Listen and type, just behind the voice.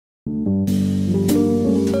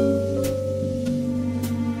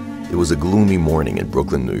was a gloomy morning in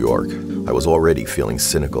Brooklyn, New York. I was already feeling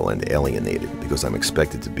cynical and alienated because I'm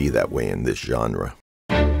expected to be that way in this genre.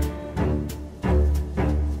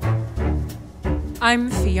 I'm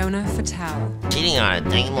Fiona Fatale. Cheating on a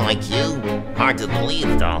dame like you? Hard to believe,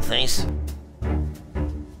 dollface.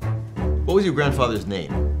 What was your grandfather's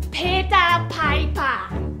name? Peter Piper.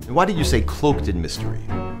 And why did you say cloaked in mystery?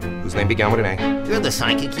 Whose name began with an A? You're the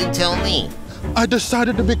psychic, you tell me. I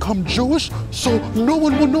decided to become Jewish so no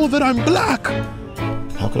one will know that I'm black.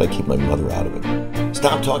 How could I keep my mother out of it?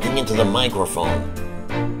 Stop talking into the microphone.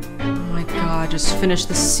 Oh my god, just finish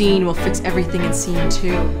the scene. We'll fix everything in scene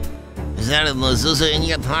 2. Is that a mezuzah in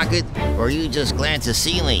your pocket? Or are you just glad to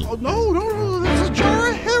see me? Oh, no, that's a jar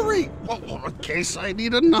of Harry. Oh, in case I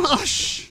need a nosh.